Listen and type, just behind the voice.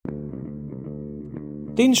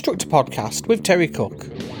The Instructor Podcast with Terry Cook,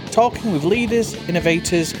 talking with leaders,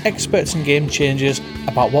 innovators, experts and game changers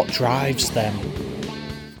about what drives them.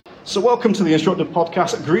 So welcome to the Instructor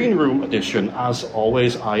Podcast Green Room edition. As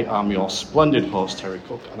always, I am your splendid host, Terry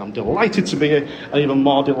Cook, and I'm delighted to be here, and even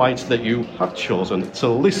more delighted that you have chosen to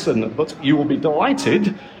listen. But you will be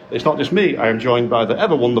delighted, it's not just me, I am joined by the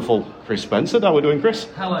ever wonderful Chris Spencer. How are we doing, Chris?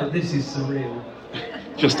 Hello, this is surreal.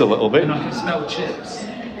 Just a little bit. And I can smell chips.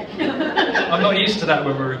 I'm not used to that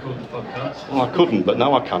when we record the podcast. Well, I couldn't, but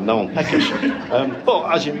now I can. Now I'm peckish.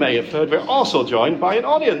 But as you may have heard, we're also joined by an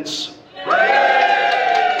audience. There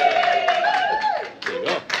you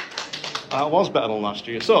go. That was better than last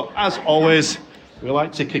year. So, as always, we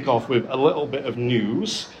like to kick off with a little bit of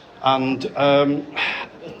news. And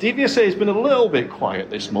DVSA has been a little bit quiet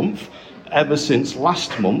this month, ever since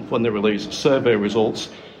last month when they released survey results,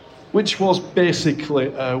 which was basically,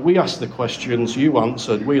 we asked the questions, you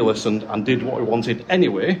answered, we listened, and did what we wanted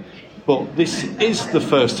anyway. But this is the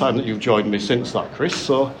first time that you've joined me since that, Chris,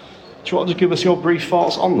 so do you want to give us your brief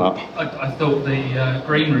thoughts on that? I thought the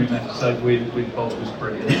Green Room episode with Bob was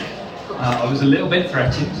brilliant. I was a little bit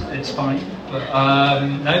threatened, it's fine, but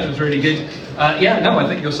no, it was really good. I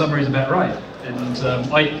think your summary is about right. And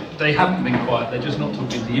they haven't been quiet, they're just not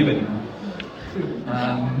talking to you anymore.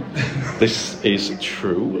 This is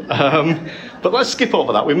true, but let's skip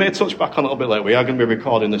over that. We may touch back on it a little bit later. We are going to be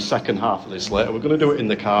recording the second half of this later. We're going to do it in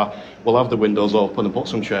the car. We'll have the windows open and put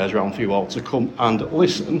some chairs around for you all to come and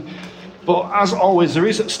listen. But as always, there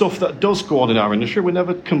is stuff that does go on in our industry. We're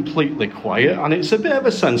never completely quiet, and it's a bit of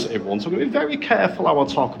a sensitive one, so I'm going to be very careful how I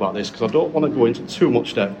talk about this because I don't want to go into too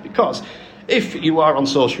much depth, because if you are on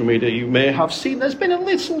social media, you may have seen there's been a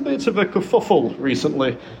little bit of a kerfuffle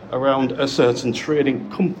recently around a certain trading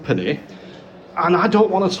company. And I don't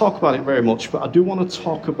want to talk about it very much, but I do want to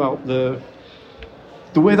talk about the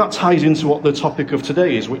way that ties into what the topic of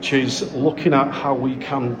today is, which is looking at how we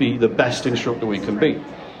can be the best instructor we can be.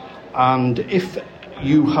 And if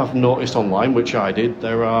you have noticed online, which I did,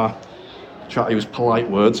 there are, try to use polite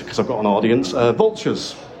words because I've got an audience,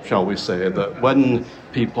 vultures, shall we say, that when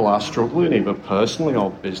people are struggling, either personally or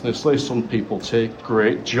businessly, some people take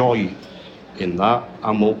great joy in that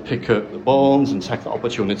and will pick up the bones and take the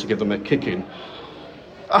opportunity to give them a kicking.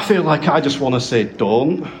 I feel like I just want to say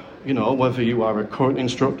don't. You know, whether you are a current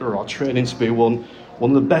instructor or training to be one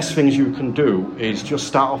of the best things you can do is just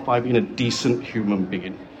start off by being a decent human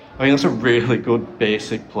being. I mean, that's a really good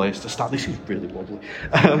basic place to start. This is really wobbly.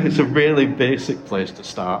 It's a really basic place to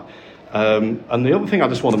start. And the other thing I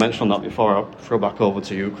just want to mention on that before I throw back over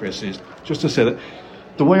to you, Chris, is just to say that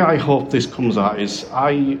the way I hope this comes out is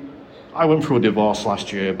I went through a divorce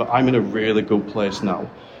last year, but I'm in a really good place now.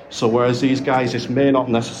 So whereas these guys, this may not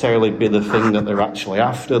necessarily be the thing that they're actually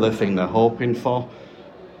after, the thing they're hoping for,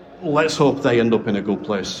 let's hope they end up in a good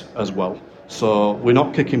place as well. So we're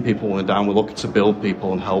not kicking people down, we're looking to build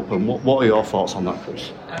people and help them. What are your thoughts on that,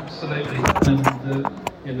 Chris? Absolutely.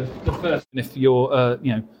 And the first, if you're,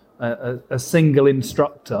 a single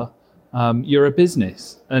instructor, you're a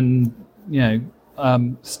business, and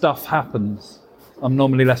stuff happens. I'm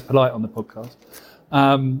normally less polite on the podcast,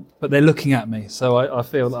 but they're looking at me, so I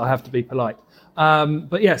feel that I have to be polite.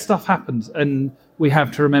 But yeah, stuff happens, and we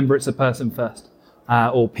have to remember it's a person first,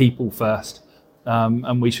 or people first,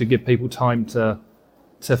 and we should give people time to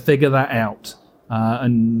figure that out.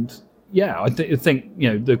 And yeah, I think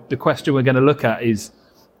the question we're going to look at is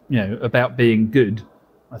about being good.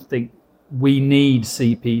 I think we need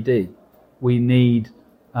CPD. We need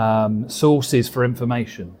sources for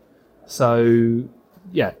information. So,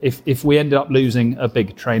 yeah, if we end up losing a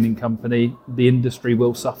big training company, the industry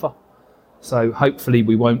will suffer. So hopefully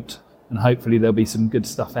we won't, and hopefully there'll be some good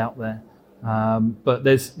stuff out there. But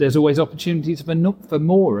there's always opportunities for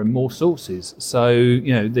more and more sources. So,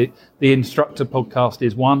 the Instructor Podcast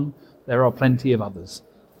is one. There are plenty of others.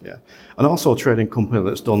 Yeah, and also a trading company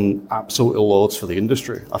that's done absolutely loads for the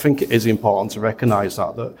industry. I think it is important to recognise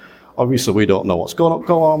that obviously we don't know what's going to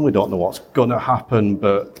go on, we don't know what's going to happen,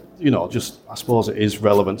 but I suppose it is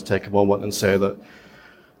relevant to take a moment and say that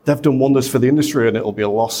they've done wonders for the industry, and it'll be a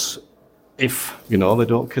loss if they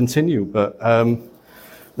don't continue. But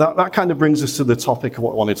that kind of brings us to the topic of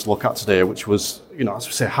what I wanted to look at today, which was as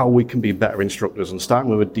we say, how we can be better instructors, and starting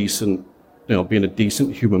with a decent. Being a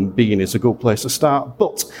decent human being is a good place to start.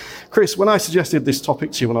 But, Chris, when I suggested this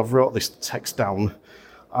topic to you, when I've wrote this text down,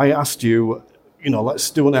 I asked you, let's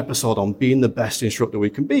do an episode on being the best instructor we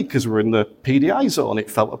can be, because we're in the PDI zone.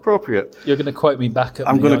 It felt appropriate. You're going to quote me back at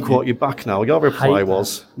I'm going to quote you back now. Your reply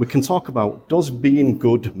was, we can talk about, does being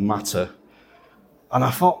good matter? And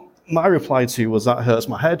I thought, my reply to you was, that hurts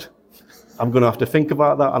my head. I'm going to have to think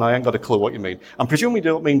about that, and I ain't got a clue what you mean. I'm presuming you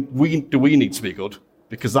don't mean we need to be good,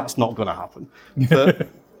 because that's not going to happen. But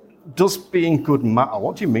does being good matter?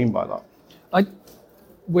 What do you mean by that?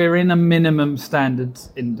 We're in a minimum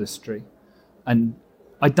standards industry, and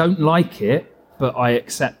I don't like it, but I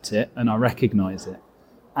accept it and I recognise it.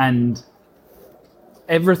 And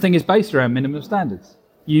everything is based around minimum standards.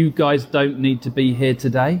 You guys don't need to be here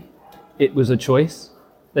today. It was a choice.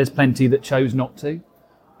 There's plenty that chose not to.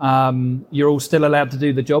 You're all still allowed to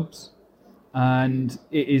do the jobs, and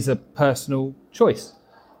it is a personal choice.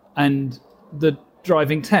 And the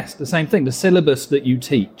driving test, the same thing, the syllabus that you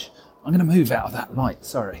teach. I'm going to move out of that light,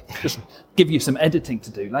 sorry. Just give you some editing to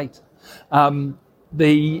do later.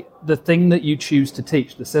 The thing that you choose to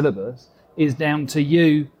teach, the syllabus, is down to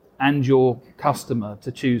you and your customer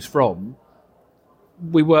to choose from.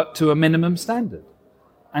 We work to a minimum standard.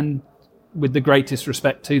 And with the greatest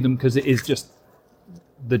respect to them, because it is just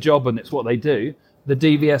the job and it's what they do, the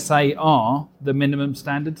DVSA are the minimum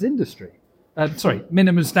standards industry.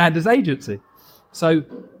 Minimum standards agency. So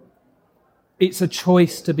it's a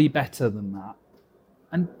choice to be better than that.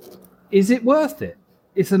 And is it worth it?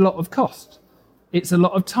 It's a lot of cost. It's a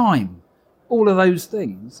lot of time. All of those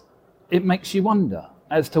things, it makes you wonder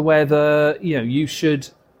as to whether you should,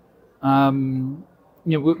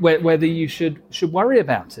 whether you should worry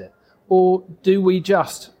about it, or do we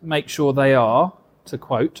just make sure they are, to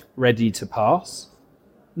quote, ready to pass,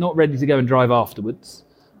 not ready to go and drive afterwards,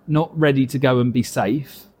 not ready to go and be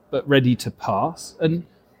safe, but ready to pass? And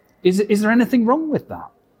is there anything wrong with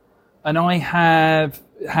that? And I have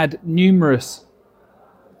had numerous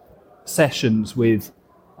sessions with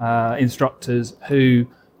instructors who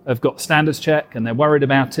have got standards check and they're worried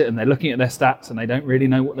about it and they're looking at their stats and they don't really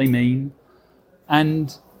know what they mean.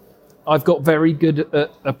 And I've got very good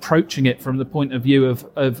at approaching it from the point of view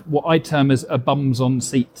of what I term as a bums on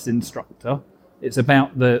seats instructor. It's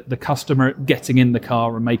about the customer getting in the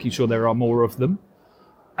car and making sure there are more of them.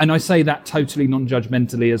 And I say that totally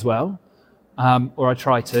non-judgmentally as well, or I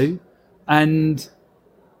try to. And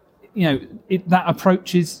that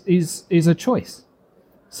approach is a choice.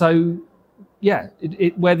 So, yeah,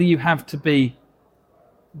 whether you have to be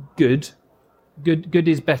good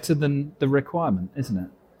is better than the requirement, isn't it?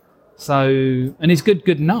 So, and is good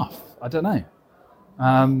enough? I don't know.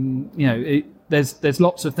 There's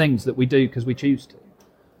lots of things that we do because we choose to.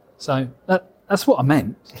 So that's what I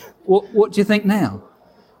meant. What do you think now?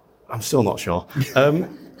 I'm still not sure.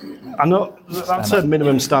 I know that said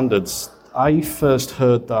minimum standards. I first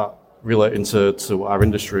heard that relating to our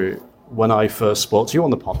industry when I first spoke to you on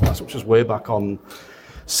the podcast, which was way back on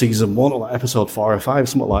season 1 or like episode 4 or 5,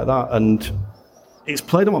 something like that. And it's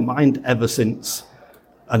played on my mind ever since.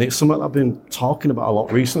 And it's something I've been talking about a lot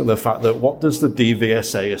recently, the fact that what does the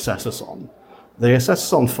DVSA assess us on? They assess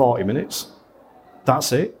us on 40 minutes.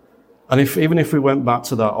 That's it. And even if we went back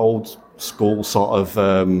to that old school sort of,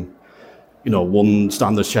 one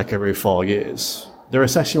standards check every 4 years, they're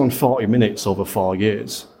assessing on 40 minutes over 4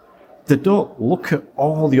 years. They don't look at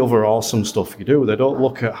all the other awesome stuff you do. They don't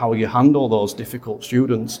look at how you handle those difficult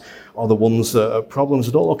students or the ones that are problems.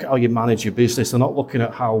 They don't look at how you manage your business. They're not looking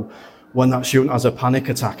at how, when that student has a panic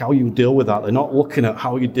attack, how you deal with that. They're not looking at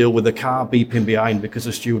how you deal with the car beeping behind because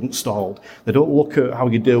a student stalled. They don't look at how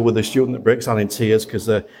you deal with a student that breaks down in tears because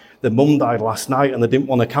their mum died last night and they didn't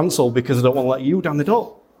want to cancel because they don't want to let you down. They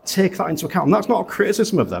don't take that into account. And that's not a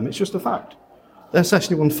criticism of them. It's just a fact. They're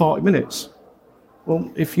assessing you on 40 minutes.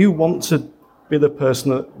 Well, if you want to be the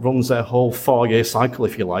person that runs their whole 4-year cycle,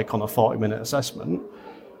 if you like, on a 40-minute assessment,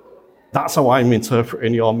 that's how I'm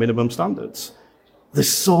interpreting your minimum standards. There's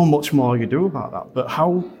so much more you do about that. But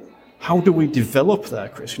how do we develop there,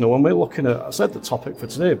 Chris? When we're looking at, I said the topic for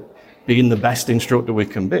today, being the best instructor we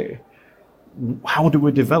can be, how do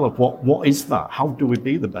we develop? What is that? How do we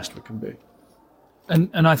be the best we can be?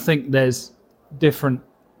 And I think there's different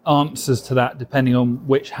answers to that depending on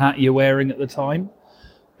which hat you're wearing at the time,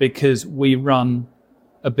 because we run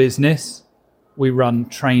a business, we run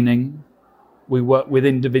training, we work with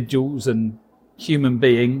individuals and human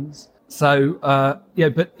beings. So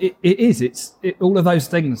but it's all of those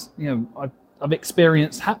things I've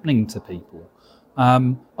experienced happening to people.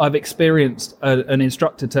 I've experienced an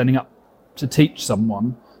instructor turning up to teach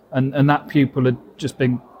someone and that pupil had just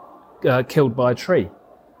been killed by a tree.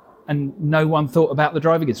 And no one thought about the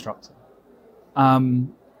driving instructor.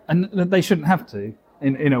 And they shouldn't have to,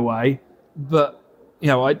 in a way. But,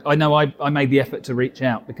 I know I made the effort to reach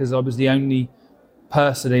out because I was the only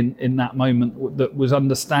person in that moment that was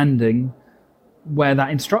understanding where that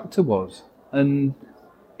instructor was. And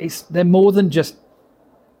they're more than just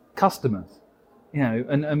customers,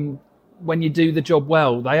 and when you do the job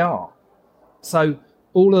well, they are. So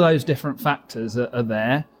all of those different factors are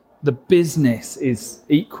there. The business is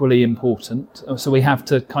equally important, so we have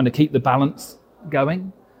to kind of keep the balance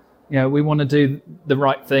going. We want to do the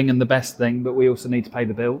right thing and the best thing, but we also need to pay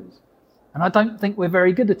the bills. And I don't think we're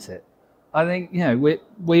very good at it. I think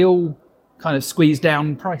we all kind of squeeze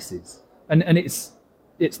down prices, and it's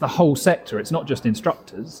the whole sector. It's not just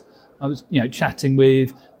instructors. I was chatting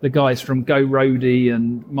with the guys from Go Roadie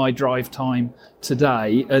and My Drive Time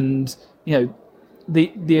today, and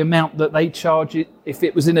the amount that they charge it, if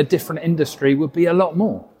it was in a different industry, would be a lot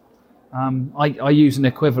more. I use an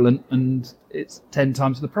equivalent, and it's 10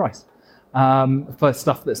 times the price for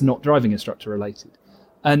stuff that's not driving instructor related,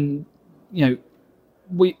 and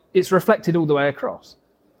it's reflected all the way across.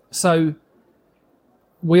 So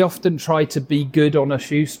we often try to be good on a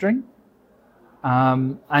shoestring,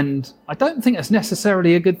 and I don't think that's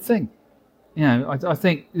necessarily a good thing. I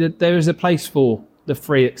think that there is a place for the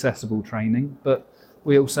free accessible training, but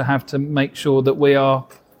we also have to make sure that we are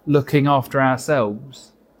looking after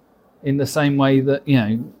ourselves in the same way that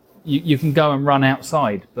you can go and run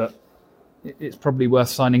outside, but it's probably worth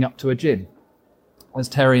signing up to a gym, as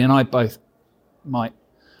Terry and I both might.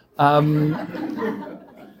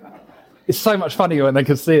 It's so much funnier when they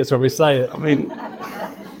can see us when we say it. I mean,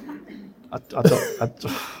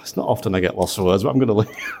 it's not often I get lost for words, but I'm going to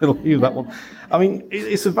leave that one. I mean,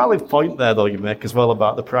 it's a valid point there, though, you make as well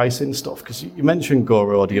about the pricing stuff, because you mentioned Go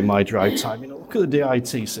Roadie and My Drive Time. Look at the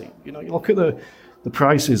DITC. You look at the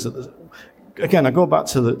prices. Again, I go back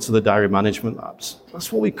to the diary management apps.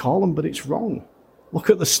 That's what we call them, but it's wrong. Look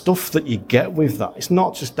at the stuff that you get with that. It's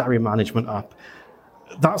not just diary management app.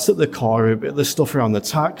 That's at the core of it. The stuff around the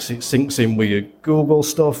tax, it syncs in with your Google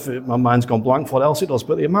stuff. My mind's gone blank for what else it does,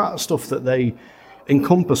 but the amount of stuff that they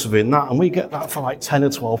encompass within that, and we get that for like 10 or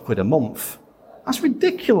 12 quid a month. That's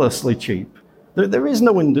ridiculously cheap. There is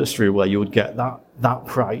no industry where you would get that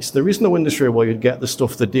price. There is no industry where you'd get the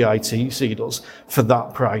stuff the DITC does for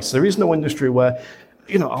that price. There is no industry where,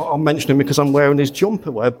 I'll mention him because I'm wearing his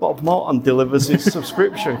jumper, where Bob Morton delivers his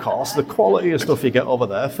subscription cost, the quality of stuff you get over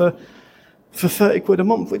there for 30 quid a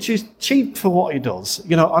month, which is cheap for what he does.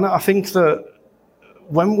 And I think that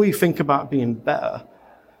when we think about being better,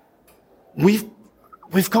 we've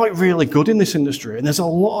got it really good in this industry, and there's a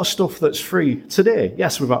lot of stuff that's free today.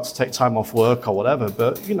 Yes, we've had to take time off work or whatever,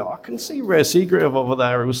 but I can see Ray Seagrave over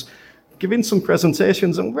there who's giving some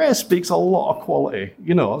presentations, and Ray speaks a lot of quality,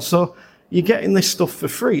 so you're getting this stuff for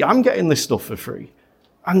free. I'm getting this stuff for free.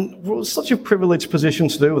 And we're in such a privileged position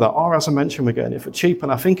to do that, or as I mentioned, we're getting it for cheap.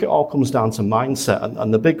 And I think it all comes down to mindset.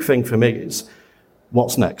 And the big thing for me is,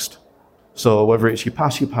 what's next? So whether it's you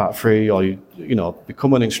pass your Part 3 or you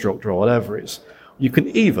become an instructor or whatever it is, you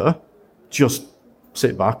can either just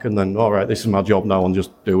sit back and then, all right, this is my job now, and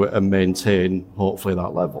just do it and maintain, hopefully,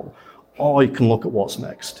 that level. Or you can look at what's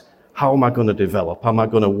next. How am I going to develop? Am I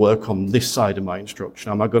going to work on this side of my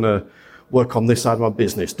instruction? Am I going to work on this side of my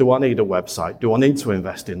business? Do I need a website? Do I need to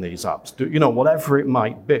invest in these apps? Whatever it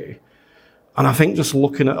might be. And I think just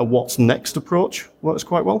looking at a what's next approach works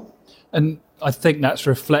quite well. And I think that's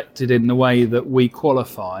reflected in the way that we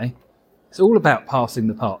qualify. It's all about passing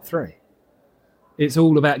the Part 3. It's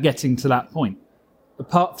all about getting to that point. The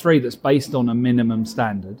Part 3 that's based on a minimum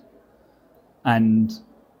standard, and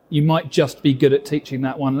you might just be good at teaching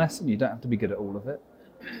that one lesson. You don't have to be good at all of it.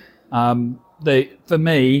 For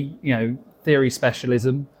me, theory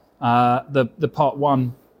specialism, the Part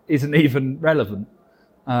 1 isn't even relevant.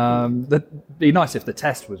 It'd be nice if the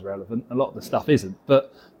test was relevant. A lot of the stuff isn't,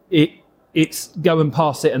 but it's go and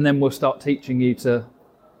pass it, and then we'll start teaching you to,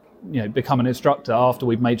 become an instructor after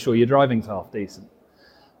we've made sure your driving's half decent.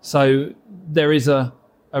 So there is a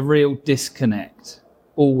real disconnect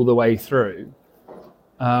all the way through.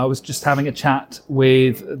 I was just having a chat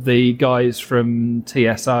with the guys from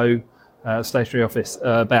TSO, Stationary Office,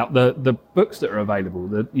 about the books that are available,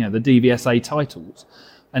 the DVSA titles,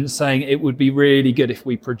 and saying it would be really good if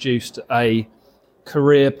we produced a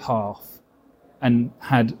career path and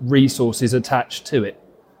had resources attached to it.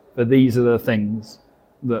 But these are the things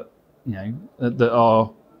that that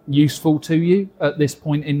are useful to you at this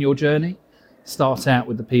point in your journey. Start out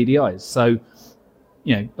with the PDIs. So,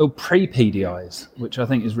 pre-PDIs, which I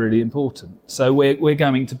think is really important. So we're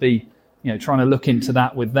going to be, trying to look into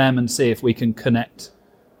that with them and see if we can connect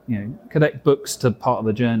books to part of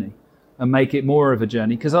the journey and make it more of a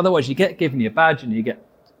journey. Because otherwise, you get given your badge and you get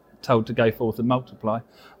told to go forth and multiply,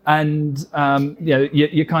 and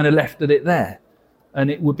you're kind of left at it there. And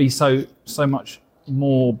it would be so much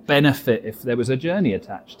more benefit if there was a journey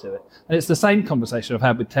attached to it. And it's the same conversation I've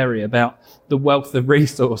had with Terry about the wealth of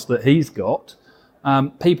resource that he's got.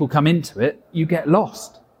 People come into it, you get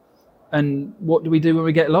lost. And what do we do when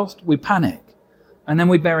we get lost? We panic. And then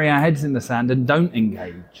we bury our heads in the sand and don't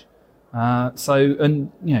engage.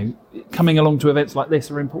 Coming along to events like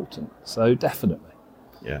this are important. So definitely.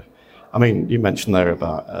 Yeah. I mean, you mentioned there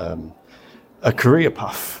about a career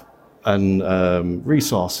path and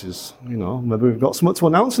resources. Maybe we've got something to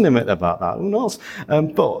announce in a minute about that. Who knows?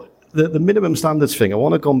 But the minimum standards thing, I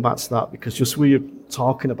want to go back to that because just we were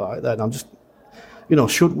talking about it then, I'm just,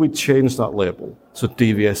 should we change that label to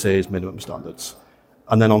DVSA's minimum standards?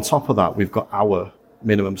 And then on top of that, we've got our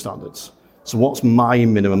minimum standards. So what's my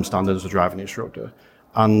minimum standard as a driving instructor?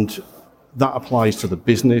 And that applies to the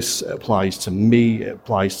business, it applies to me, it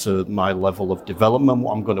applies to my level of development,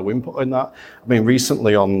 what I'm going to input in that. I mean,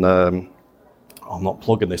 recently on, I'm not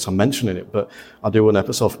plugging this, I'm mentioning it, but I do an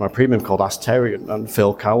episode for my premium called Ask Terry, and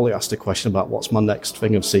Phil Cowley asked a question about what's my next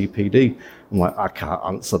thing of CPD. I'm like, I can't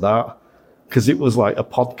answer that. Because it was like a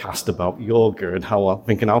podcast about yoga and how I'm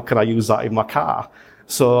thinking, how can I use that in my car?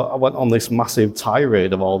 So I went on this massive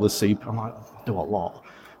tirade of all the CPD. I'm like, I do a lot.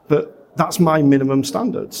 But that's my minimum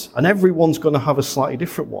standards. And everyone's going to have a slightly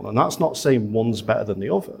different one. And that's not saying one's better than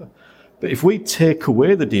the other. But if we take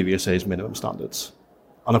away the DVSA's minimum standards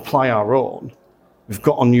and apply our own, we've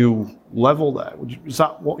got a new level there. Is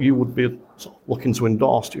that what you would be sort of looking to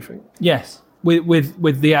endorse, do you think? Yes,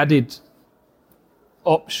 with the added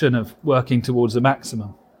option of working towards the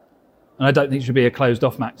maximum. And I don't think it should be a closed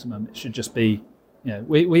off maximum. It should just be,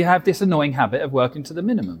 we have this annoying habit of working to the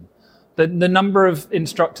minimum. The number of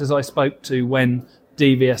instructors I spoke to when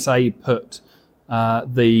DVSA put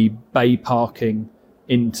the bay parking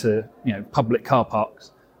into public car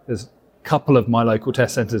parks, there's a couple of my local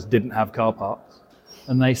test centres didn't have car parks,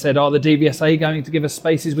 and they said, are the DVSA going to give us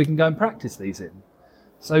spaces we can go and practice these in?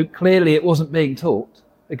 So clearly it wasn't being taught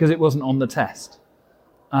because it wasn't on the test.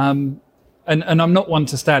 And I'm not one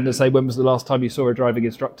to stand and say, when was the last time you saw a driving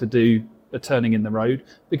instructor do a turning in the road?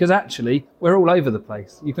 Because actually, we're all over the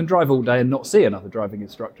place. You can drive all day and not see another driving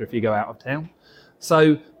instructor if you go out of town.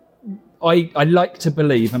 So I like to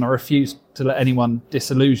believe, and I refuse to let anyone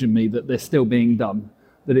disillusion me, that they're still being done,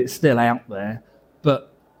 that it's still out there,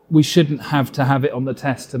 but we shouldn't have to have it on the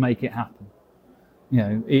test to make it happen.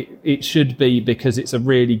 It should be because it's a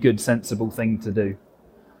really good, sensible thing to do.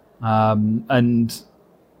 And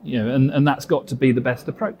that's got to be the best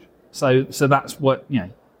approach. So that's what,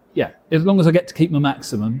 as long as I get to keep my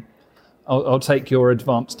maximum, I'll take your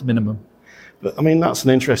advanced minimum. But I mean, that's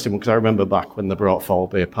an interesting one, because I remember back when they brought Foul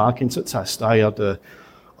Bay parking to test, I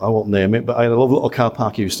won't name it, but I had a lovely little car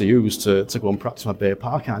park I used to use to go and practice my bay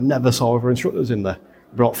parking. I never saw other instructors in there.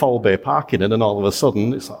 Brought Foul Bay parking in, and all of a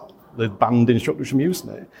sudden, it's like they banned instructors from using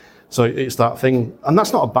it. So it's that thing, and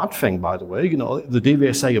that's not a bad thing, by the way. The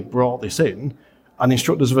DVSA have brought this in, and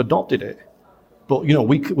instructors have adopted it. But,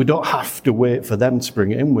 we don't have to wait for them to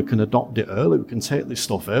bring it in. We can adopt it early. We can take this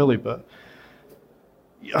stuff early. But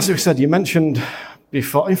as we said, you mentioned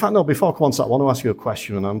before, before I come on to that, I want to ask you a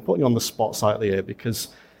question, and I'm putting you on the spot slightly here, because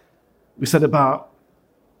we said about,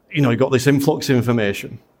 you've got this influx of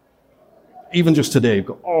information. Even just today, you've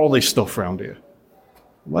got all this stuff around here.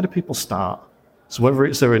 Where do people start? So whether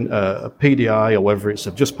it's a PDI, or whether it's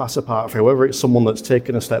just pass a part through, whether it's someone that's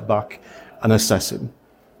taken a step back and assessing,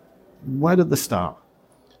 where did they start?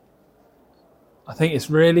 I think it's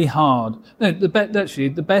really hard. No, the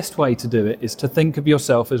best way to do it is to think of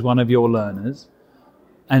yourself as one of your learners,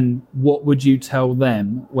 and what would you tell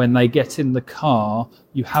them when they get in the car,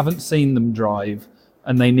 you haven't seen them drive,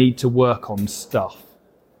 and they need to work on stuff.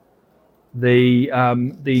 That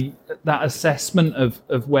assessment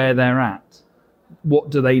of where they're at, what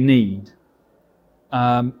do they need?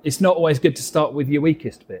 It's not always good to start with your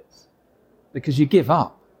weakest bits, because you give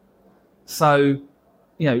up. So,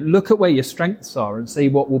 look at where your strengths are and see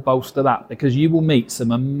what will bolster that, because you will meet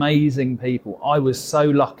some amazing people. I was so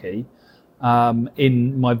lucky.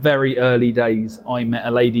 In my very early days, I met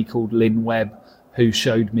a lady called Lynn Webb, who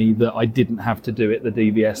showed me that I didn't have to do it the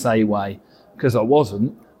DVSA way, because I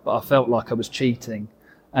wasn't, but I felt like I was cheating.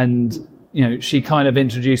 And, she kind of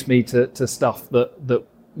introduced me to stuff that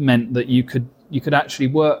meant that you could actually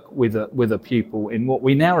work with a pupil in what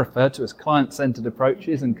we now refer to as client-centered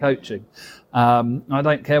approaches and coaching. I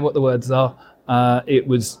don't care what the words are.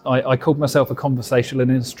 I called myself a conversational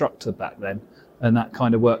instructor back then, and that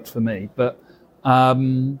kind of worked for me. But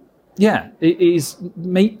it is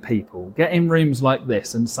meet people, get in rooms like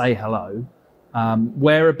this and say hello.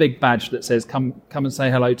 Wear a big badge that says come and say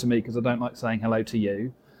hello to me, because I don't like saying hello to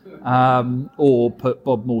you. Or put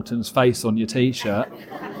Bob Morton's face on your t-shirt.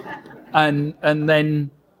 And then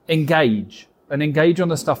engage on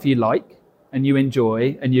the stuff you like and you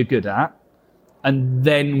enjoy and you're good at, and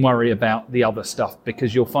then worry about the other stuff,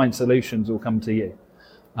 because you'll find solutions will come to you.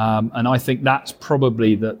 And I think that's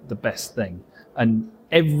probably the best thing. And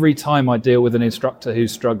every time I deal with an instructor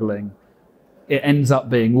who's struggling, it ends up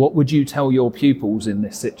being, what would you tell your pupils in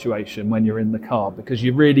this situation when you're in the car? Because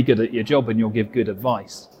you're really good at your job and you'll give good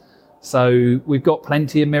advice. So we've got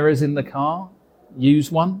plenty of mirrors in the car. Use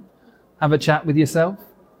one. Have a chat with yourself.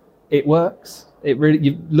 It works.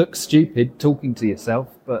 You look stupid talking to yourself,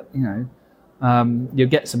 but you'll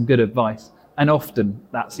get some good advice. And often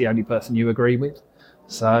that's the only person you agree with.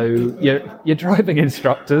 So you're driving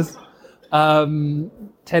instructors, 10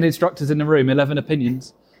 instructors in the room, 11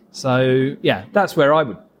 opinions. So yeah, that's where I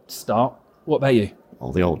would start. What about you?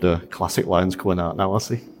 All the old classic lines coming out now, I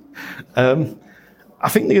see. I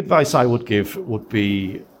think the advice I would give would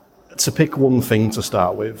be to pick one thing to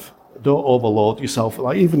start with. Don't overload yourself.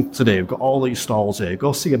 Like even today, we've got all these stalls here.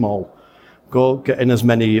 Go see them all. Go get in as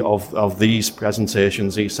many of these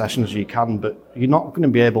presentations, these sessions as you can, but you're not going to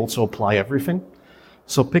be able to apply everything.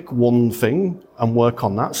 So pick one thing and work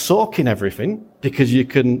on that. Soak in everything, because you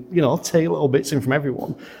can, take little bits in from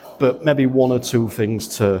everyone, but maybe one or two things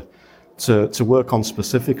to work on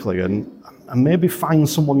specifically, and maybe find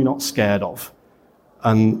someone you're not scared of.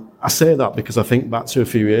 And I say that because I think back to a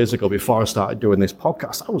few years ago, before I started doing this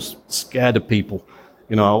podcast, I was scared of people.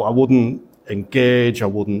 I wouldn't engage, I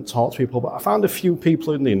wouldn't talk to people, but I found a few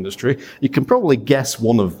people in the industry, you can probably guess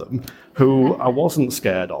one of them, who I wasn't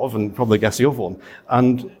scared of, and probably guess the other one,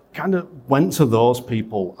 and kind of went to those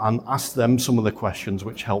people and asked them some of the questions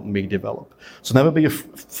which helped me develop. So never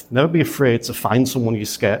be afraid to find someone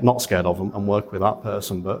you're not scared of, and work with that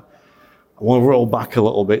person. But I want to roll back a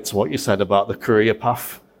little bit to what you said about the career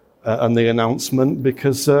path and the announcement,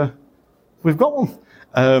 because we've got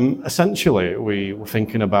one. Essentially, we were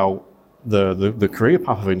thinking about the career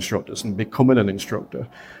path of instructors and becoming an instructor,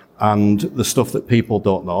 and the stuff that people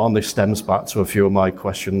don't know. And this stems back to a few of my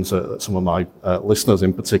questions that some of my listeners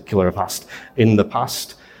in particular have asked in the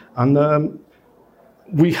past. And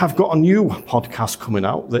we have got a new podcast coming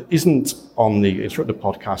out that isn't on the instructor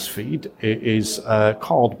podcast feed. It is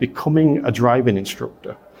called Becoming a Driving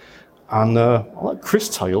Instructor. And I'll let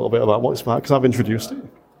Chris tell you a little bit about what it's about, because I've introduced it.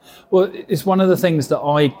 Well, it's one of the things that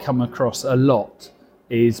I come across a lot,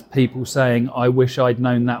 is people saying, I wish I'd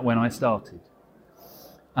known that when I started.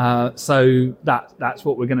 So that's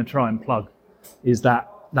what we're going to try and plug, is that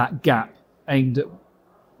gap aimed at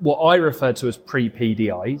what I refer to as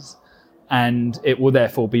pre-PDIs, and it will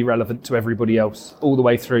therefore be relevant to everybody else all the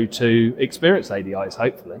way through to experienced ADIs,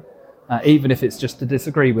 hopefully, even if it's just to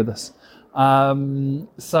disagree with us.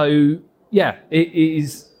 So yeah,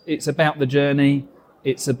 it's about the journey.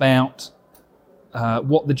 It's about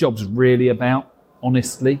what the job's really about,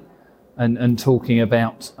 honestly, and talking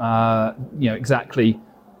about exactly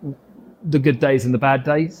the good days and the bad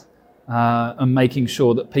days, and making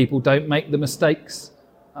sure that people don't make the mistakes.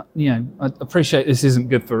 I appreciate this isn't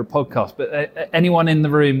good for a podcast, but anyone in the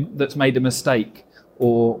room that's made a mistake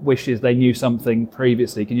or wishes they knew something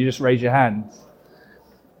previously, can you just raise your hands?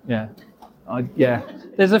 Yeah.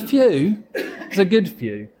 There's a few. There's a good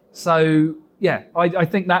few. So yeah, I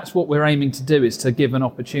think that's what we're aiming to do, is to give an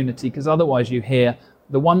opportunity, because otherwise you hear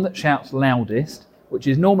the one that shouts loudest, which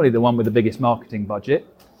is normally the one with the biggest marketing budget.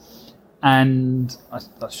 And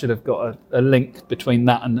I should have got a link between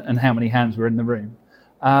that and how many hands were in the room.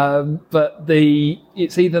 But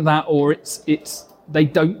it's either that, or it's they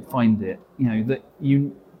don't find it, that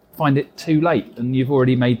you find it too late and you've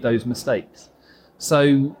already made those mistakes.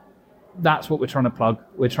 So that's what we're trying to plug.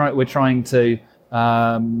 We're trying to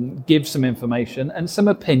give some information and some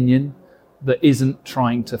opinion that isn't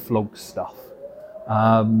trying to flog stuff,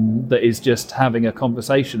 that is just having a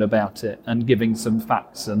conversation about it and giving some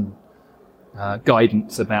facts and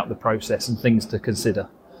guidance about the process and things to consider.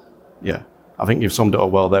 Yeah, I think you've summed it up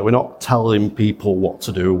well there. We're not telling people what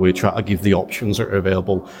to do. We try to give the options that are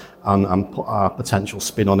available and put our potential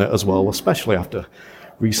spin on it as well, especially after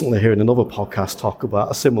recently hearing another podcast talk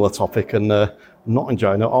about a similar topic and not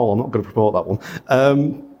enjoying it at all. I'm not going to promote that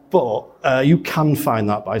one. But you can find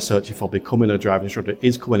that by searching for Becoming a Driving Instructor. It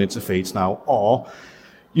is coming into feeds now, or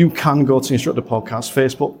you can go to the Instructor Podcast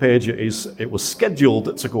Facebook page. It was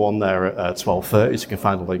scheduled to go on there at 12:30, so you can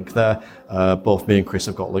find a link there. Both me and Chris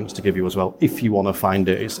have got links to give you as well if you want to find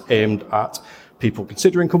it. It's aimed at people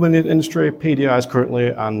considering coming in the industry, PDIs currently,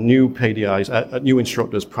 and new PDIs, new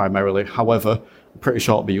instructors primarily. However, I'm pretty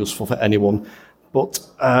sure it'll be useful for anyone. But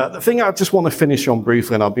the thing I just want to finish on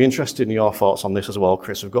briefly, and I'll be interested in your thoughts on this as well,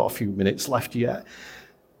 Chris, we've got a few minutes left yet,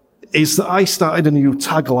 is that I started a new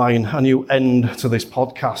tagline, a new end to this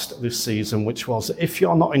podcast this season, which was, if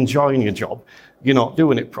you're not enjoying your job, you're not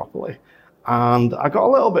doing it properly. And I got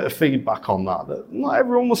a little bit of feedback on that not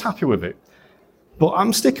everyone was happy with it. But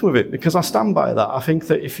I'm sticking with it because I stand by that. I think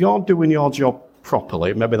that if you're doing your job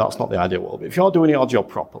properly, maybe that's not the ideal world, but if you're doing your job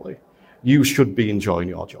properly, you should be enjoying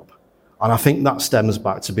your job. And I think that stems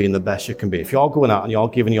back to being the best you can be. If you're going out and you're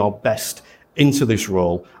giving your best into this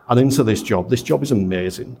role and into this job is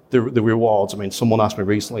amazing. The rewards, I mean, someone asked me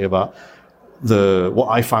recently about what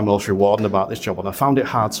I find most rewarding about this job, and I found it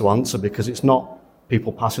hard to answer because it's not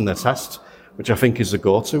people passing their tests, which I think is the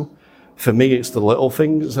go-to. For me, it's the little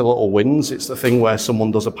things, it's the little wins. It's the thing where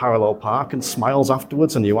someone does a parallel park and smiles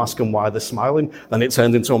afterwards, and you ask them why they're smiling, then it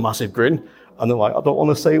turns into a massive grin. And they're like, I don't want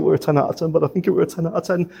to say we're a 10 out of 10, but I think it were a 10 out of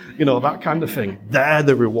 10. You know, that kind of thing. They're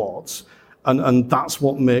the rewards. And that's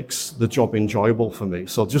what makes the job enjoyable for me.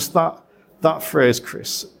 So just that phrase,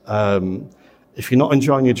 Chris, if you're not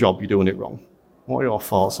enjoying your job, you're doing it wrong. What are your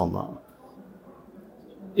thoughts on that?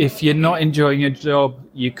 If you're not enjoying your job,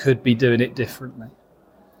 you could be doing it differently.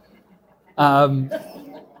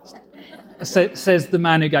 Says the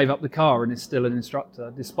man who gave up the car and is still an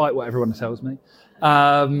instructor, despite what everyone tells me.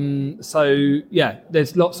 So, yeah,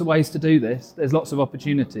 there's lots of ways to do this. There's lots of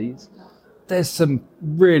opportunities. There's some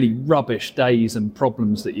really rubbish days and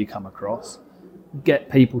problems that you come across. Get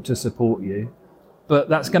people to support you. But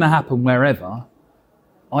that's going to happen wherever.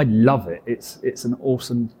 I love it. It's an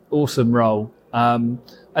awesome role. And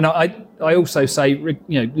I also say,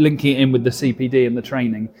 linking it in with the CPD and the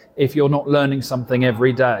training, if you're not learning something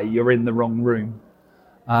every day, you're in the wrong room.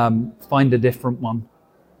 Find a different one.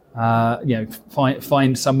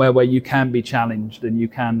 Find somewhere where you can be challenged and you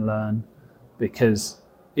can learn, because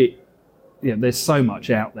there's so much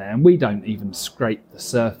out there, and we don't even scrape the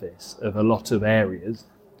surface of a lot of areas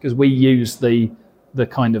because we use the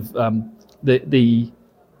kind of the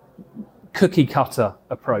cookie cutter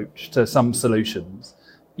approach to some solutions.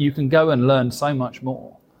 You can go and learn so much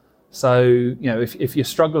more. So, if you're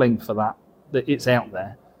struggling for that it's out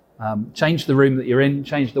there. Change the room that you're in,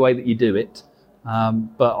 change the way that you do it.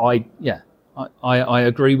 But I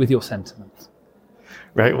agree with your sentiments.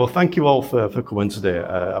 Right, well, thank you all for coming today.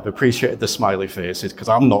 I've appreciated the smiley faces because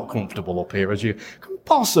I'm not comfortable up here, as you can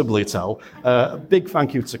possibly tell. A big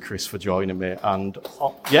thank you to Chris for joining me. And,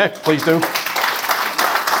 please do.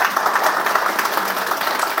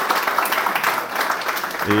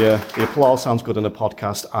 The applause sounds good in a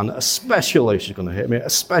podcast, and especially, she's going to hit me,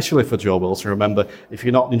 especially for Joe Wilson. Remember, if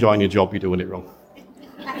you're not enjoying your job, you're doing it wrong.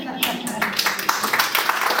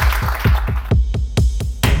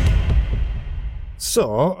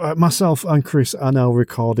 So, myself and Chris are now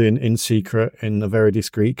recording in secret in a very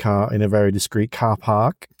discreet car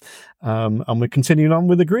park. And we're continuing on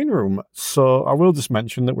with the green room. So I will just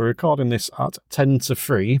mention that we're recording this at 10 to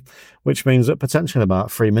 3, which means that potentially in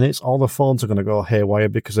about 3 minutes, all the phones are going to go haywire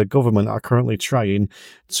because the government are currently trying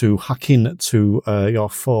to hack into your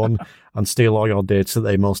phone and steal all your data that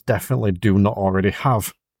they most definitely do not already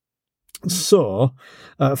have. So,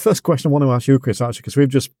 first question I want to ask you, Chris, actually, because we've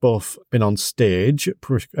just both been on stage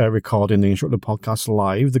recording the Instructor Podcast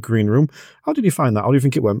live, the green room. How did you find that? How do you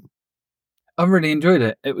think it went? I really enjoyed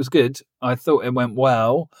it. It was good. I thought it went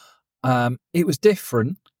well. It was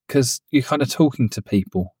different because you're kind of talking to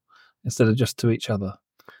people instead of just to each other.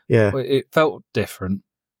 Yeah. It felt different,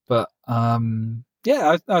 but I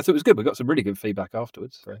thought it was good. We got some really good feedback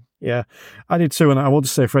afterwards. So. Yeah, I did too. And I will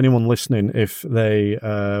just say for anyone listening, if they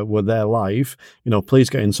were there live, please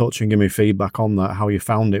get in touch and give me feedback on that, how you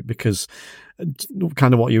found it, because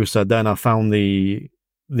kind of what you said then, I found the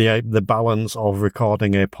balance of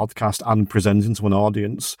recording a podcast and presenting to an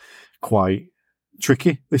audience quite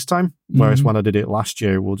tricky this time. Whereas when I did it last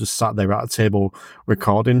year, we just sat there at a table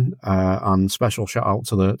recording, and special shout out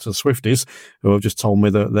to the Swifties who have just told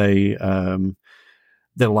me that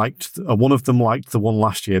they liked, one of them liked the one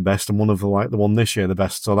last year best and one of them liked the one this year the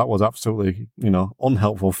best. So that was absolutely,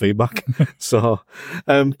 unhelpful feedback. So,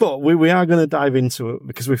 but we are going to dive into it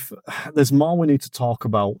because there's more we need to talk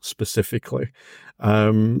about specifically.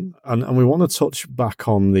 And we want to touch back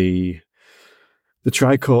on the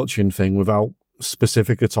tri-coaching thing without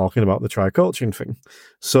specifically talking about the tri-coaching thing.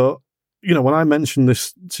 So, when I mentioned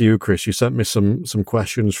this to you, Chris, you sent me some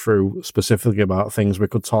questions through specifically about things we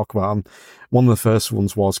could talk about. And one of the first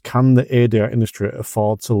ones was, can the ADR industry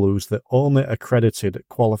afford to lose the only accredited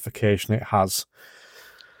qualification it has?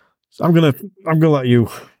 So I'm gonna let you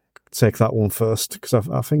take that one first, because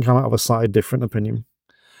I think I might have a slightly different opinion.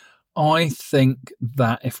 I think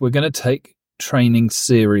that if we're going to take training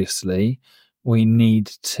seriously, we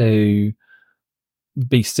need to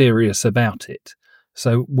be serious about it.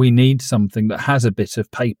 So we need something that has a bit of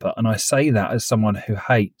paper. And I say that as someone who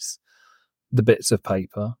hates the bits of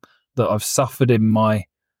paper that I've suffered in my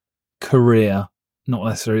career, not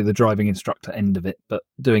necessarily the driving instructor end of it, but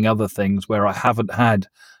doing other things where I haven't had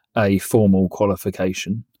a formal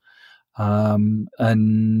qualification.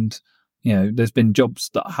 And, there's been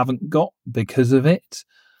jobs that I haven't got because of it.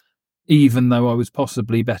 Even though I was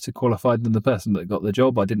possibly better qualified than the person that got the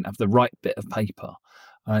job, I didn't have the right bit of paper.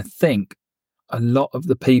 And I think a lot of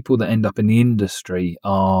the people that end up in the industry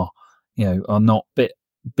are not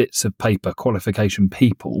bits of paper qualification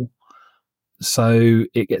people. So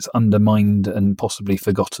it gets undermined and possibly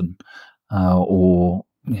forgotten, or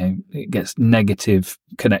it gets negative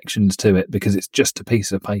connections to it because it's just a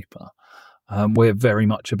piece of paper. We're very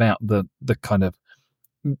much about the kind of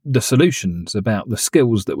the solutions, about the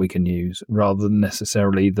skills that we can use, rather than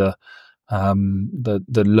necessarily the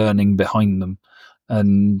learning behind them.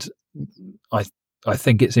 And I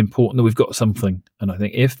think it's important that we've got something. And I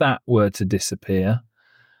think if that were to disappear,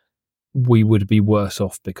 we would be worse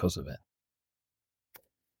off because of it.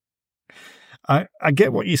 I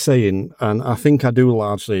get what you're saying, and I think I do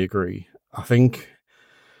largely agree. I think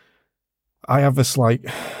I have a slight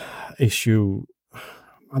issue,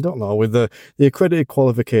 I don't know, with the accredited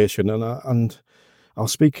qualification, and I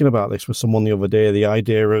was speaking about this with someone the other day, the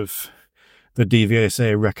idea of the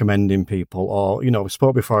DVSA recommending people, or, we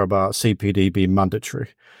spoke before about CPD being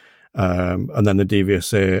mandatory, and then the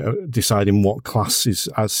DVSA deciding what class is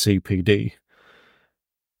as CPD.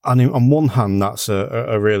 And on one hand, that's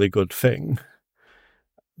a really good thing,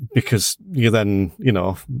 because you're then,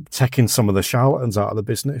 taking some of the charlatans out of the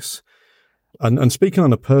business. And speaking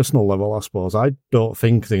on a personal level, I suppose, I don't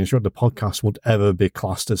think the Instructor Podcast would ever be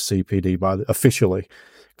classed as CPD officially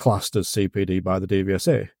classed as CPD by the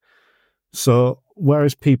DVSA. So,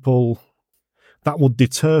 whereas that would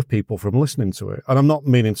deter people from listening to it. And I'm not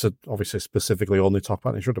meaning to, obviously, specifically only talk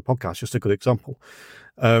about the Instructor Podcast, just a good example.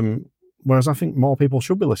 Whereas I think more people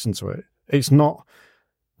should be listening to it. It's not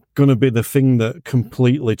going to be the thing that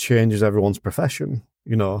completely changes everyone's profession.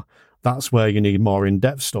 That's where you need more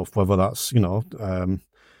in-depth stuff, whether that's,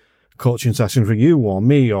 coaching sessions with you or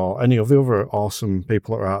me or any of the other awesome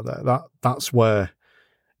people that are out there. That's where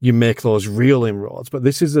you make those real inroads. But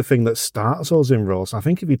this is the thing that starts those inroads. I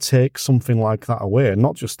think if you take something like that away,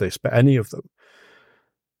 not just this, but any of them,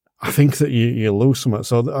 I think that you lose something.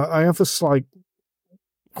 So I have a slight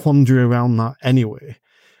quandary around that anyway.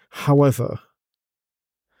 However,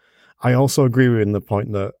 I also agree with the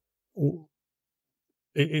point that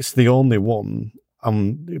it's the only one.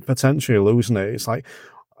 I'm potentially losing it. It's like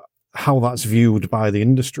how that's viewed by the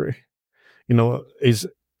industry. Is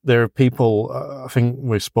there are people, I think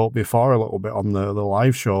we spoke before a little bit on the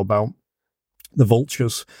live show about the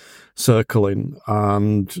vultures circling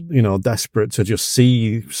and, desperate to just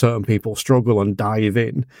see certain people struggle and dive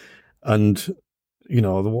in, and,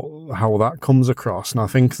 how that comes across. And I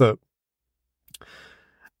think that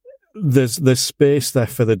there's space there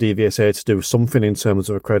for the DVSA to do something in terms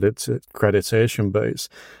of accreditation, but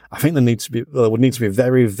I think they would need to be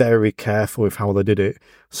very, very careful with how they did it,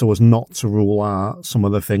 so as not to rule out some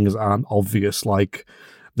of the things that aren't obvious, like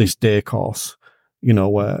this day course.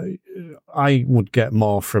 Where I would get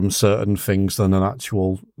more from certain things than an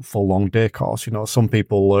actual full long day course. Some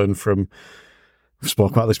people learn from. We've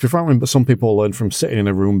spoke about this before, but some people learn from sitting in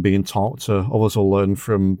a room being talked to. Others will learn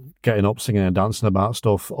from getting up, singing and dancing about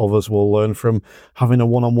stuff. Others will learn from having a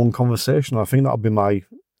one-on-one conversation. I think that would be my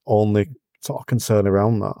only sort of concern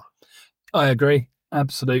around that. I agree,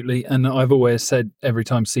 absolutely. And I've always said every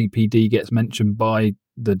time CPD gets mentioned by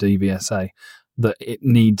the DVSA that it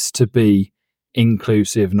needs to be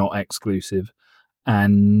inclusive, not exclusive.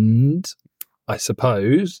 And I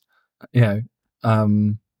suppose,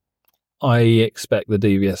 I expect the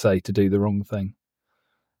DVSA to do the wrong thing,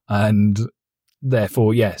 and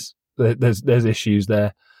therefore, yes, there's issues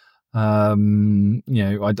there. I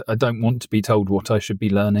don't want to be told what I should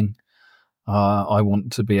be learning. I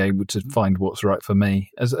want to be able to find what's right for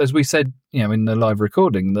me. As we said, in the live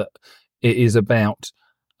recording, that it is about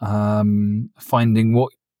finding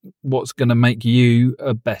what's going to make you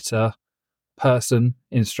a better person,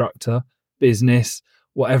 instructor, business,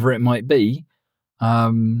 whatever it might be.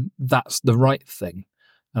 That's the right thing.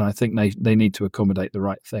 And I think they need to accommodate the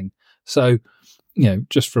right thing. So,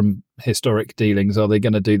 just from historic dealings, are they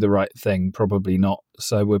going to do the right thing? Probably not.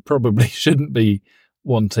 So we probably shouldn't be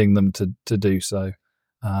wanting them to do so.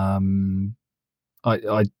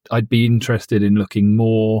 I'd be interested in looking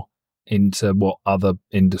more into what other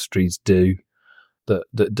industries do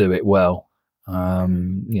that do it well.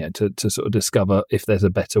 To sort of discover if there's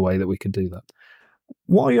a better way that we could do that.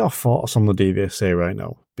 What are your thoughts on the DVSA right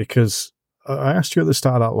now? Because I asked you at the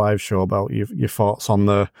start of that live show about your thoughts on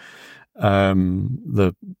the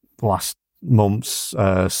last month's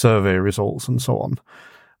survey results and so on.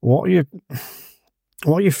 What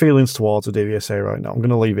are your feelings towards the DVSA right now? I'm going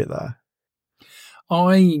to leave it there.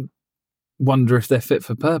 I wonder if they're fit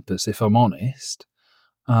for purpose, if I'm honest.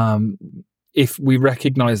 If we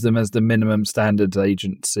recognise them as the minimum standards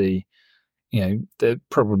agency, they're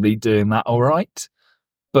probably doing that all right.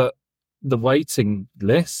 But the waiting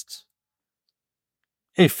list...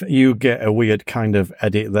 If you get a weird kind of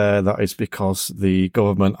edit there, that is because the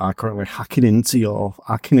government are currently hacking into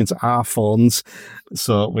our phones.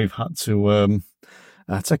 So we've had to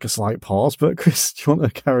take a slight pause. But Chris, do you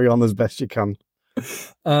want to carry on as best you can?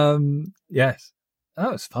 Yes.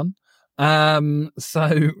 That was fun.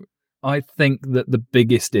 So I think that the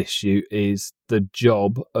biggest issue is the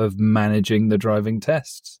job of managing the driving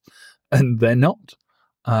tests. And they're not.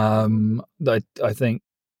 I think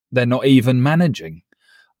they're not even managing.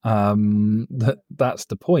 That's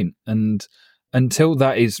the point. And until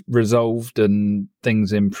that is resolved and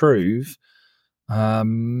things improve, I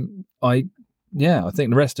think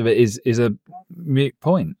the rest of it is a moot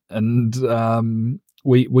point. And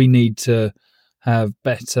we need to have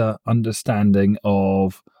better understanding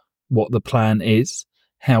of what the plan is,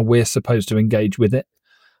 how we're supposed to engage with it,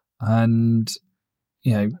 and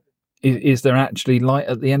is there actually light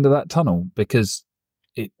at the end of that tunnel? Because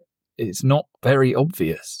it's not very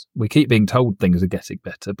obvious. We keep being told things are getting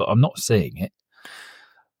better, but I'm not seeing it.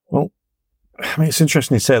 Well, I mean, it's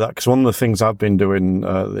interesting you say that, because one of the things I've been doing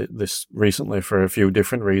this recently for a few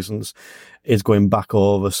different reasons is going back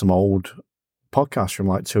over some old podcasts from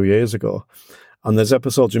like 2 years ago. And there's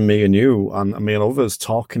episodes of me and you and me and others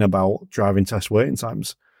talking about driving test waiting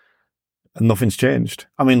times. And nothing's changed.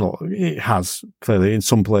 I mean, look, it has. Clearly, in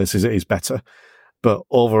some places it is better. But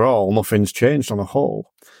overall, nothing's changed on a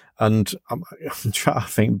whole. And I'm trying to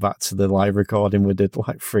think back to the live recording we did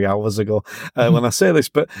like 3 hours ago when I say this,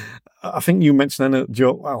 but I think you mentioned in a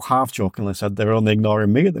joke, well, half jokingly said they're only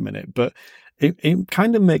ignoring me at the minute. But it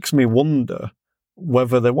kind of makes me wonder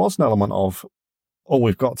whether there was an element of, oh,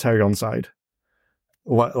 we've got Terry on side.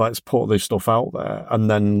 Let's put this stuff out there.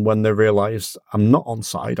 And then when they realise I'm not on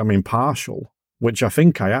side, I'm impartial, which I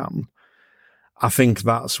think I am, I think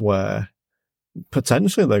that's where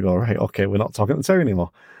potentially they go, right, okay, we're not talking to Terry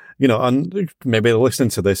anymore. And maybe they're listening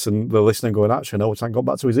to this and they're listening going, actually, no, we haven't got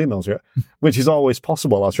back to his emails yet, which is always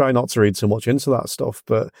possible. I try not to read too much into that stuff,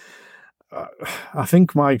 but I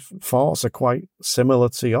think my thoughts are quite similar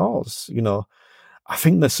to yours. I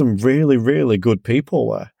think there's some really, really good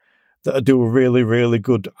people there that do a really, really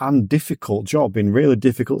good and difficult job in really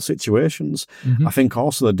difficult situations. Mm-hmm. I think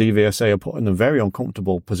also the DVSA are put in a very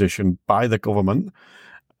uncomfortable position by the government,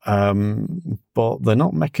 but they're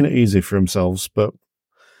not making it easy for themselves. But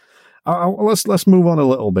let's move on a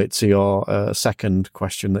little bit to your second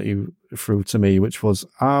question that you threw to me, which was,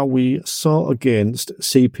 are we so against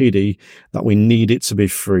CPD that we need it to be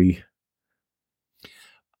free?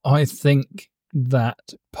 I think that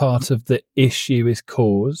part of the issue is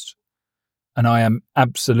caused, and I am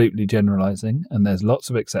absolutely generalising, and there's lots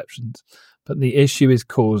of exceptions, but the issue is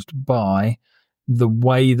caused by the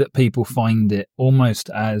way that people find it almost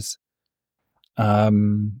as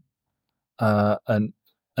an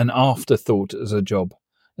afterthought as a job.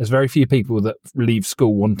 There's very few people that leave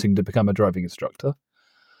school wanting to become a driving instructor.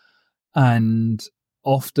 And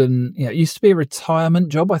often, it used to be a retirement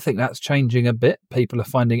job. I think that's changing a bit. People are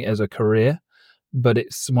finding it as a career, but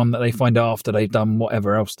it's one that they find after they've done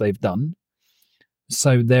whatever else they've done.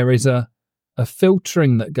 So there is a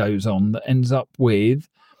filtering that goes on that ends up with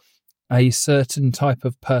a certain type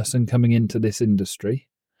of person coming into this industry,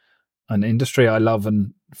 an industry I love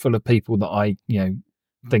and full of people that I,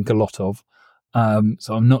 think a lot of.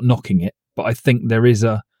 So I'm not knocking it, but I think there is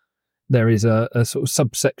a sort of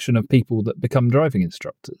subsection of people that become driving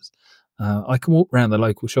instructors. I can walk around the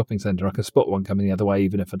local shopping centre. I can spot one coming the other way,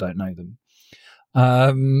 even if I don't know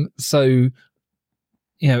them. So,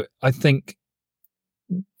 I think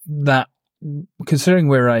that considering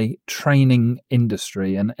we're a training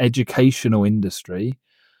industry, an educational industry,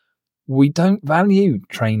 we don't value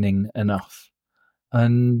training enough.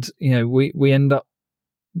 And, we end up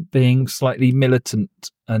being slightly militant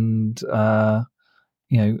and,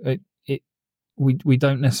 we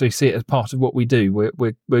don't necessarily see it as part of what we do. We're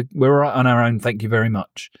right on our own. Thank you very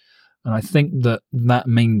much. And I think that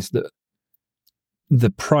means that the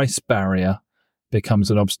price barrier becomes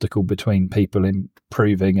an obstacle between people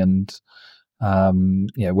improving and,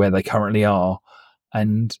 where they currently are.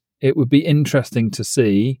 And it would be interesting to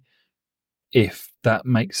see if that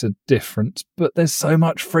makes a difference. But there's so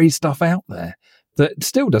much free stuff out there that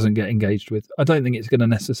still doesn't get engaged with. I don't think it's going to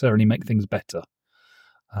necessarily make things better.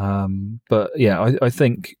 But yeah, I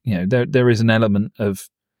think there is an element of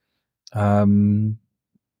the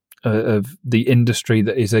industry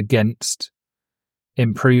that is against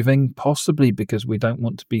improving, possibly because we don't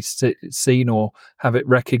want to be seen or have it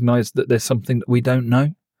recognised that there's something that we don't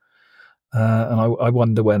know. And I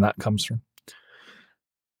wonder where that comes from.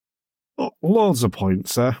 Loads of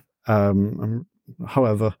points there.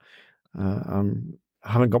 However, I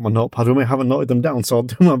haven't got my notepad with me. I haven't noted them down, so I'll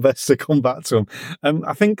do my best to come back to them.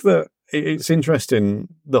 I think that it's interesting,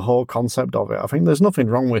 the whole concept of it. I think there's nothing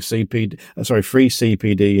wrong with free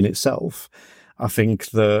CPD in itself. I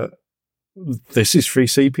think that this is free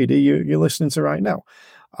CPD you're listening to right now.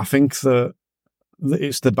 I think that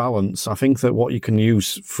it's the balance. I think that what you can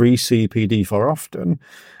use free CPD for often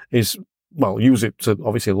is, well, use it to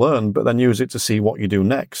obviously learn, but then use it to see what you do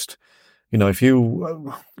next. If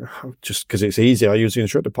you, just because it's easy, I use the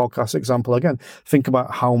Instructor Podcast example again. Think about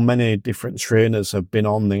how many different trainers have been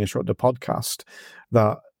on the Instructor Podcast,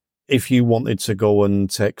 that if you wanted to go and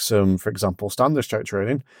take some, for example, standard stroke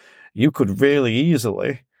training, you could really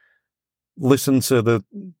easily listen to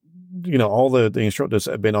all the instructors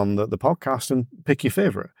that have been on the podcast and pick your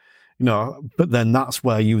favorite, but then that's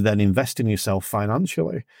where you then invest in yourself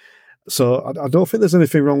financially. So I don't think there's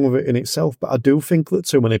anything wrong with it in itself, but I do think that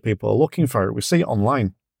too many people are looking for it. We see it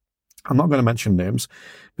online. I'm not going to mention names,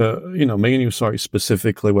 but, me and you saw it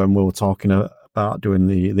specifically when we were talking about doing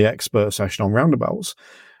the expert session on roundabouts.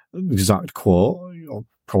 Exact quote, or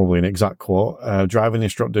probably an exact quote, driving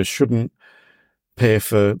instructors shouldn't pay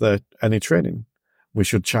for any training. We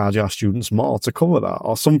should charge our students more to cover that,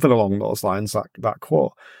 or something along those lines, that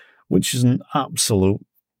quote, which is an absolute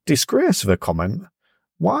disgrace of a comment.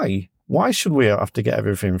 Why? Why should we have to get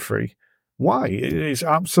everything free? Why? It's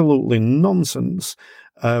absolutely nonsense.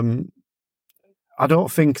 I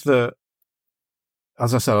don't think that,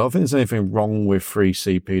 as I said, I don't think there's anything wrong with free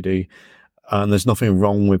CPD, and there's nothing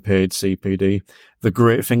wrong with paid CPD. The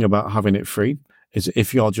great thing about having it free is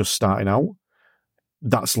if you're just starting out,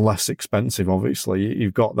 that's less expensive, obviously.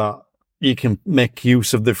 You've got that. You can make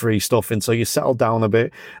use of the free stuff until you settle down a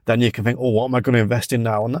bit. Then you can think, oh, what am I going to invest in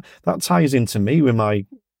now? And that ties into me with my,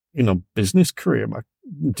 business career, my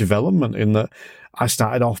development, in that I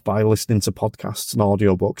started off by listening to podcasts and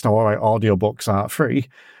audiobooks. Now, all right, audiobooks aren't free,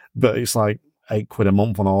 but it's like £8 a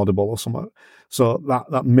month on Audible or something. So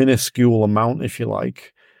that minuscule amount, if you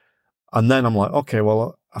like. And then I'm like, okay,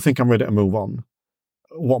 well, I think I'm ready to move on.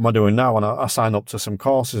 What am I doing now? And I signed up to some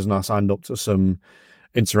courses and I signed up to some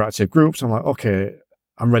interactive groups. I'm like, okay,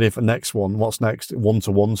 I'm ready for the next one. What's next?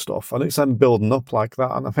 One-to-one stuff. And it's then building up like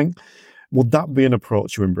that. And I think, would that be an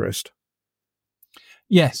approach you embraced?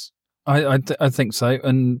 Yes, I think so.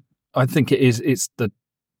 And I think it is.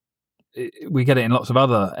 We get it in lots of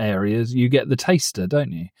other areas. You get the taster,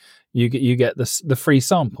 don't you? You get the free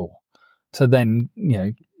sample to then,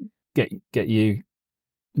 get you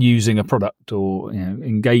using a product or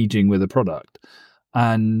engaging with a product.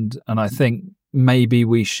 And I think maybe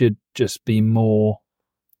we should just be more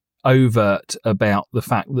overt about the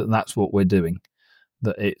fact that that's what we're doing,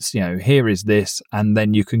 that it's, here is this, and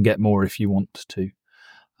then you can get more if you want to.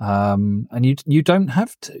 And you don't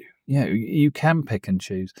have to, you can pick and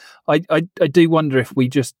choose. I do wonder if we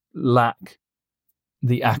just lack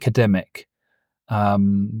the academic,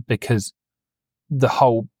 because the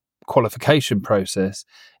whole qualification process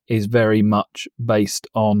is very much based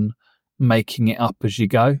on making it up as you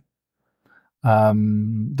go.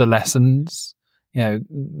 The lessons, go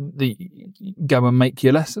and make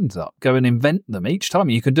your lessons up, go and invent them each time.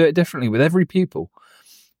 You can do it differently with every pupil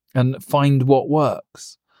and find what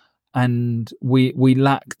works. And we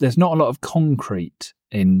lack, there's not a lot of concrete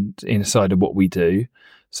inside of what we do.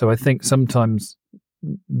 So I think sometimes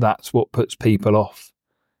that's what puts people off.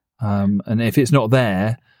 And if it's not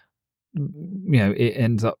there, it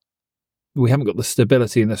ends up, we haven't got the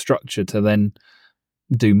stability and the structure to then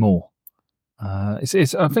do more. I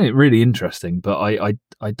find it really interesting, but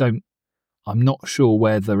I'm not sure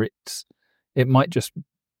whether it might just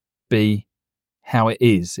be how it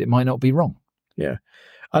is. It might not be wrong. Yeah.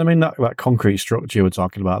 I mean, that concrete structure you were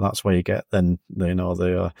talking about, that's where you get then,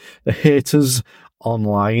 the haters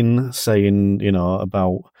online saying,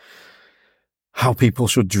 about how people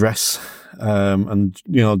should dress, and,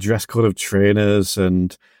 dress code of trainers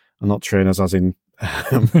and not trainers as in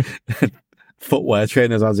footwear,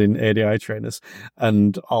 trainers as in ADI trainers,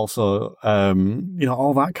 and also,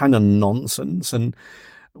 all that kind of nonsense. And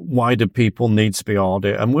why do people need to be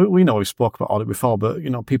audit? And we know we spoke about audit before, but,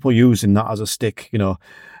 people using that as a stick,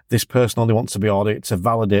 this person only wants to be audit to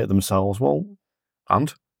validate themselves. Well,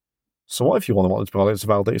 and? So what if you want to be audited to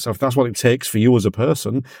validate yourself? If that's what it takes for you as a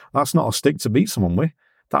person, that's not a stick to beat someone with.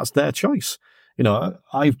 that's their choice. You know,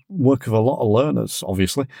 I work with a lot of learners,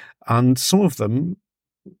 obviously, and some of them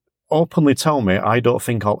openly tell me, I don't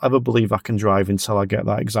think I'll ever believe I can drive until I get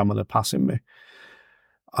that examiner passing me.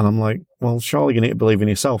 And I'm like, well, surely you need to believe in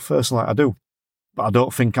yourself first. Like, I do, but I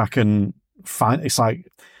don't think I can find, it's like,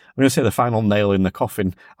 I'm going to say the final nail in the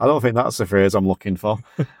coffin. I don't think that's the phrase I'm looking for.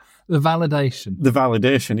 The validation. The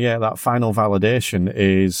validation, yeah, that final validation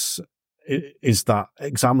is that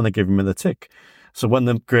examiner giving me the tick. So when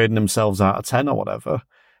they're grading themselves out of 10 or whatever,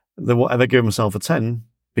 they won't ever give themselves a 10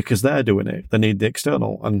 because they're doing it. They need the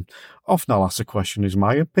external. And often I'll ask the question, is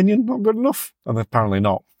my opinion not good enough? And apparently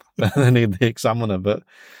not. They need the examiner. But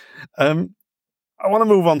I want to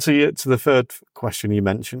move on to the third question you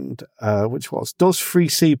mentioned, which was, does free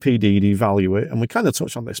CPD devalue it? And we kind of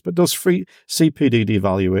touched on this, but does free CPD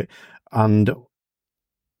devalue it? And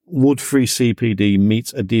would free CPD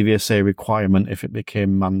meet a DVSA requirement if it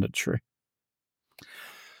became mandatory?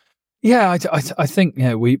 Yeah, I think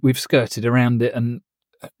we've skirted around it, and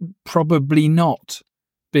probably not,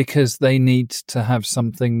 because they need to have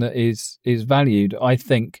something that is valued. I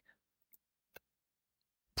think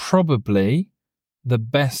probably the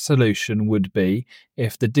best solution would be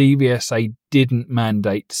if the DVSA didn't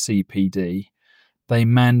mandate CPD, they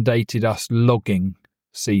mandated us logging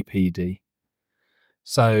CPD.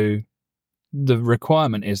 So the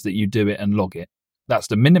requirement is that you do it and log it. That's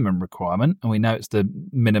the minimum requirement, and we know it's the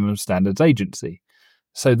minimum standards agency.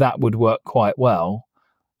 So that would work quite well.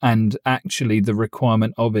 And actually the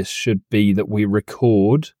requirement of it should be that we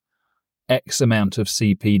record X amount of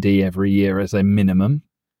CPD every year as a minimum.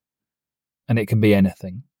 And it can be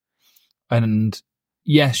anything. And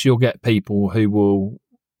yes, you'll get people who will,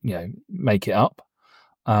 make it up,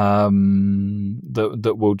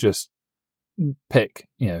 that will just pick,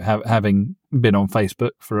 having been on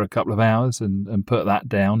Facebook for a couple of hours and put that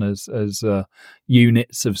down as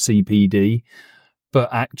units of CPD. But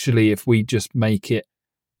actually, if we just make it,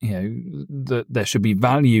 that there should be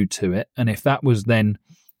value to it, and if that was then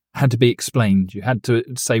had to be explained, you had to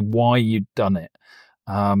say why you'd done it.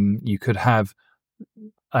 You could have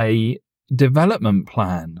a development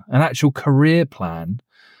plan, an actual career plan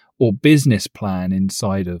or business plan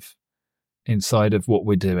inside of what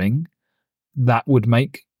we're doing. That would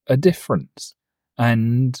make a difference.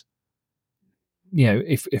 And,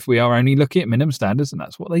 if we are only looking at minimum standards and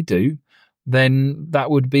that's what they do, then that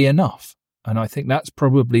would be enough. And I think that's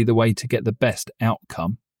probably the way to get the best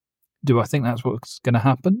outcome. Do I think that's what's going to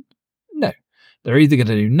happen? No. They're either going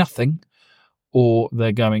to do nothing, or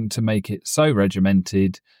they're going to make it so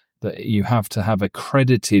regimented that you have to have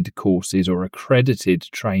accredited courses or accredited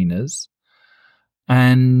trainers.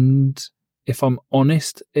 And if I'm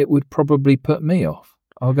honest, it would probably put me off.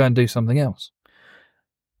 I'll go and do something else.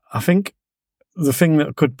 I think the thing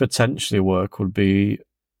that could potentially work would be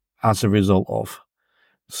as a result of.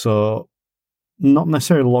 So not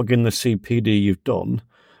necessarily logging the CPD you've done,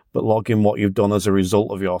 but logging what you've done as a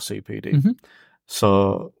result of your CPD. Mm-hmm.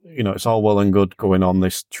 So, it's all well and good going on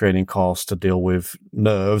this training course to deal with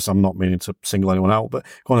nerves. I'm not meaning to single anyone out, but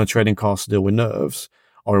going on a training course to deal with nerves,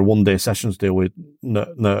 or a one-day session to deal with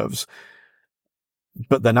nerves.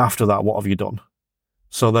 But then after that, what have you done?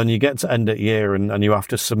 So then you get to end of year and you have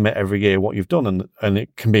to submit every year what you've done, and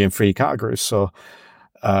it can be in 3 categories. So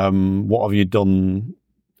what have you done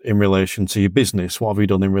in relation to your business? What have you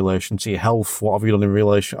done in relation to your health? What have you done in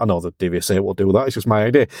relation? I know the DVSA will do that. It's just my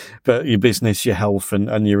idea. But your business, your health,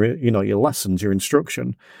 and your your lessons, your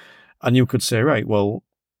instruction, and you could say, right, well,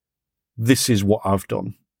 this is what I've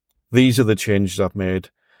done. These are the changes I've made.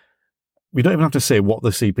 We don't even have to say what the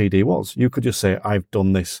CPD was. You could just say, I've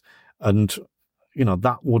done this, and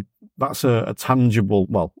that's a tangible,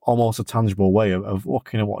 well, almost a tangible way of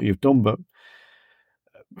looking at what you've done. But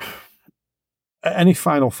any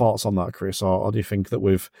final thoughts on that, Chris, or do you think that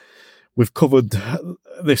we've covered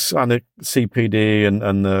this kind of CPD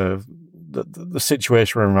and the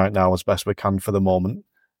situation we're in right now as best we can for the moment?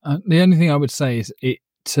 The only thing I would say is it,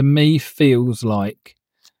 to me, feels like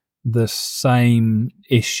the same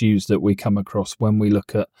issues that we come across when we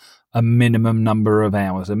look at a minimum number of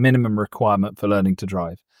hours, a minimum requirement for learning to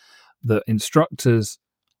drive. The instructors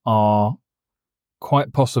are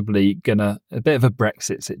quite possibly a bit of a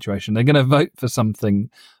Brexit situation. They're going to vote for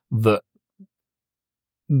something that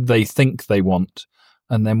they think they want.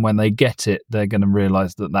 And then when they get it, they're going to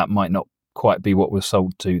realise that might not quite be what was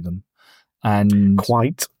sold to them. And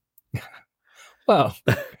quite. Well,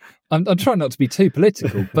 I'm trying not to be too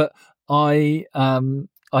political, but I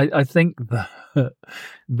think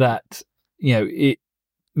that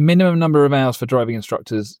minimum number of hours for driving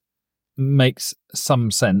instructors makes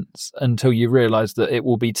some sense until you realise that it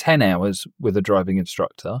will be 10 hours with a driving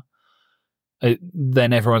instructor.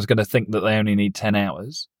 Then everyone's going to think that they only need 10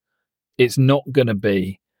 hours. It's not going to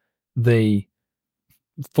be the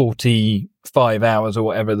 45 hours or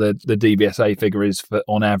whatever the DVSA figure is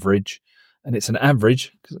on average. And it's an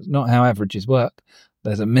average because it's not how averages work.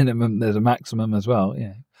 There's a minimum, there's a maximum as well.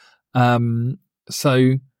 Yeah.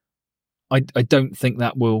 So I don't think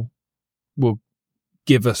that will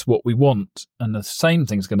give us what we want. And the same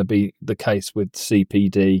thing's going to be the case with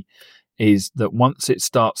CPD, is that once it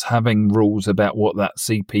starts having rules about what that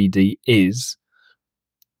CPD is,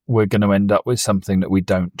 we're going to end up with something that we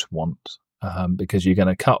don't want, because you're going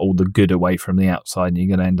to cut all the good away from the outside and you're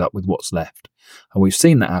going to end up with what's left. And we've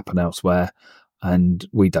seen that happen elsewhere, and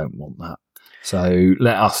we don't want that. So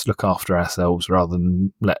let us look after ourselves rather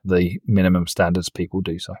than let the minimum standards people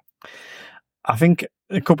do so. I think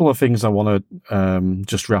a couple of things I want to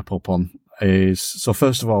just wrap up on is, so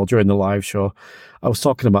first of all, during the live show, I was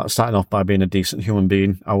talking about starting off by being a decent human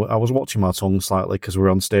being. I was watching my tongue slightly because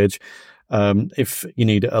we're on stage. If you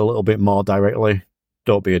need it a little bit more directly,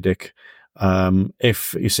 don't be a dick.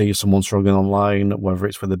 If you see someone struggling online, whether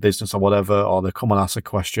it's with a business or whatever, or they come and ask a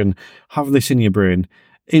question, have this in your brain.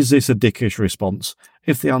 Is this a dickish response?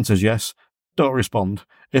 If the answer is yes, don't respond.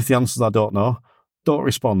 If the answer is I don't know, don't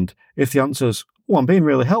respond. If the answer is, oh, I'm being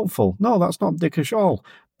really helpful, no, that's not dickish at all,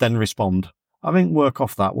 then respond. I think work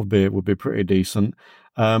off that would be pretty decent.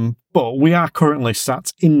 But we are currently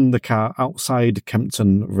sat in the car outside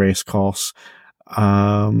Kempton Racecourse.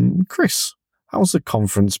 Chris, how's the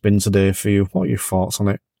conference been today for you? What are your thoughts on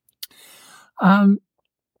it?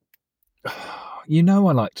 You know,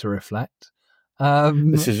 I like to reflect.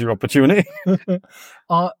 This is your opportunity. It's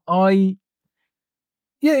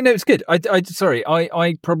good.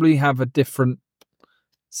 I probably have a different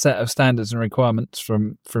set of standards and requirements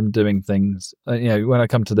from doing things. When I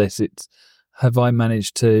come to this, it's, have I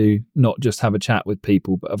managed to not just have a chat with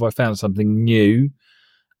people, but have I found something new?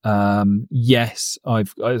 Yes,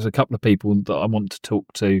 there's a couple of people that I want to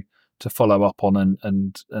talk to follow up on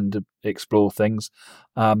and explore things.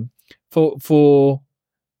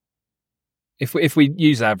 If we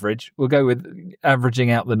use average, we'll go with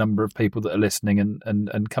averaging out the number of people that are listening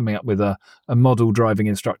and coming up with a model driving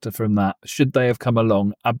instructor from that. Should they have come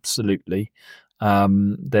along? Absolutely.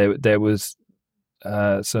 There was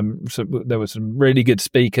some really good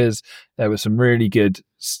speakers. There were some really good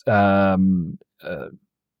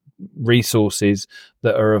resources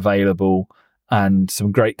that are available, and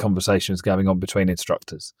some great conversations going on between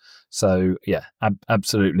instructors. So yeah,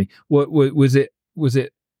 absolutely. Was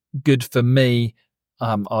it good for me?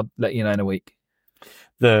 I'll let you know in a week.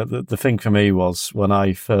 The thing for me was, when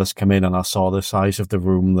I first came in and I saw the size of the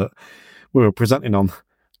room that we were presenting on,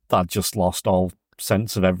 I'd just lost all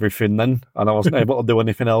sense of everything then, and I wasn't able to do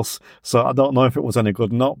anything else. So I don't know if it was any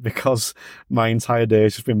good or not, because my entire day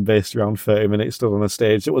has just been based around 30 minutes stood on a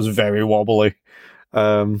stage. It was very wobbly.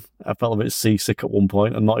 I felt a bit seasick at one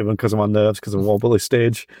point, and not even because of my nerves, because of a wobbly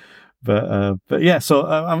stage. But yeah, so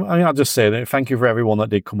I'll just say that thank you for everyone that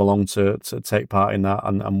did come along to take part in that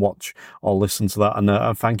and watch or listen to that,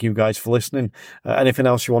 and thank you guys for listening. Anything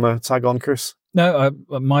else you want to tag on, Chris? No,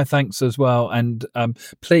 my thanks as well, and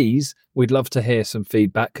please, we'd love to hear some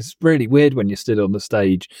feedback, because it's really weird when you stood on the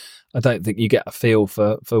stage. I don't think you get a feel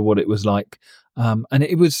for what it was like, and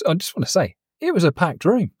it was, I just want to say, it was a packed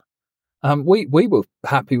room. We were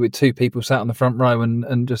happy with 2 people sat on the front row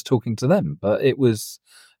and just talking to them, but it was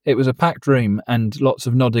a packed room and lots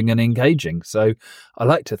of nodding and engaging. So I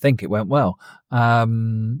like to think it went well.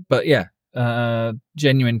 But yeah,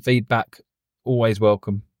 genuine feedback, always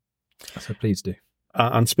welcome. So please do.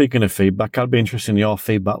 And speaking of feedback, I'd be interested in your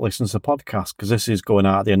feedback listening to the podcast, because this is going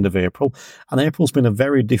out at the end of April. And April's been a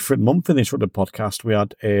very different month in the Instructed podcast. We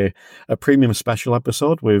had a premium special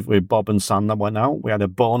episode with Bob and Sam that went out. We had a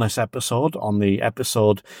bonus episode on the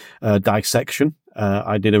episode dissection.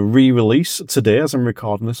 I did a re-release today as I'm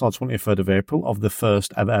recording this on 23rd of April of the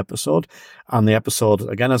first ever episode. And the episode,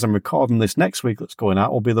 again, as I'm recording this next week that's going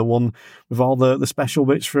out, will be the one with all the special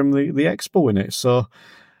bits from the expo in it. So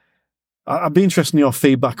I'd be interested in your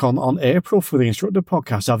feedback on April for the Instructed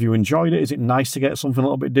podcast. Have you enjoyed it? Is it nice to get something a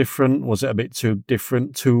little bit different? Was it a bit too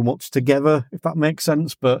different, too much together, if that makes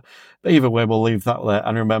sense? But either way, we'll leave that there.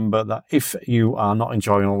 And remember that if you are not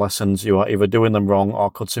enjoying the lessons, you are either doing them wrong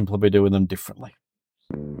or could simply be doing them differently.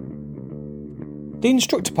 The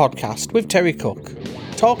Instructor Podcast with Terry Cook,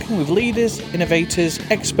 talking with leaders, innovators,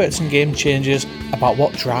 experts and game changers about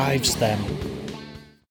what drives them.